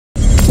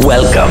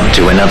Welcome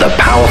to another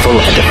powerful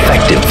and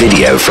effective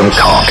video from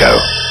KARCO.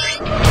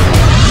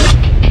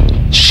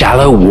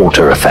 Shallow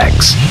water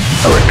effects,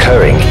 a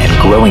recurring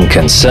and growing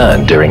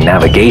concern during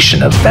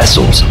navigation of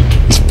vessels,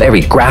 is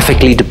very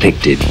graphically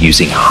depicted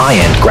using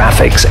high-end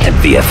graphics and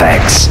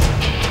VFX.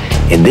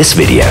 In this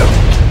video,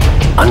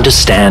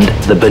 understand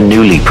the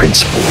Bernoulli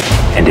principle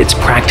and its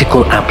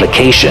practical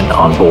application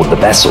on board the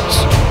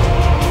vessels.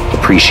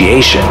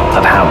 Appreciation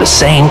of how the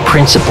same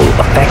principle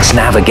affects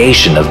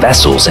navigation of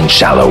vessels in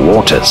shallow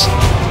waters.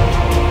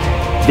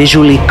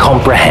 Visually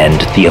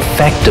comprehend the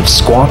effect of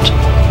squat,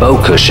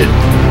 bow cushion,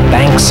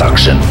 bank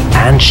suction,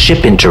 and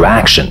ship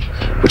interaction,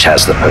 which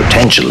has the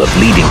potential of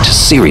leading to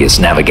serious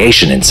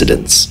navigation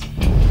incidents.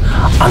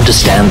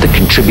 Understand the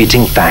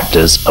contributing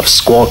factors of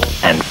squat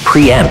and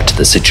preempt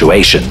the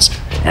situations,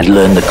 and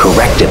learn the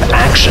corrective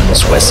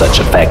actions where such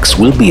effects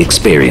will be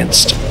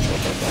experienced.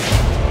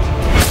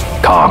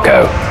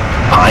 KARCO,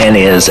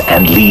 pioneers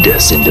and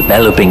leaders in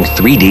developing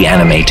 3D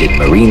animated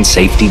marine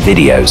safety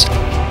videos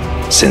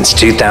since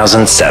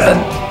 2007.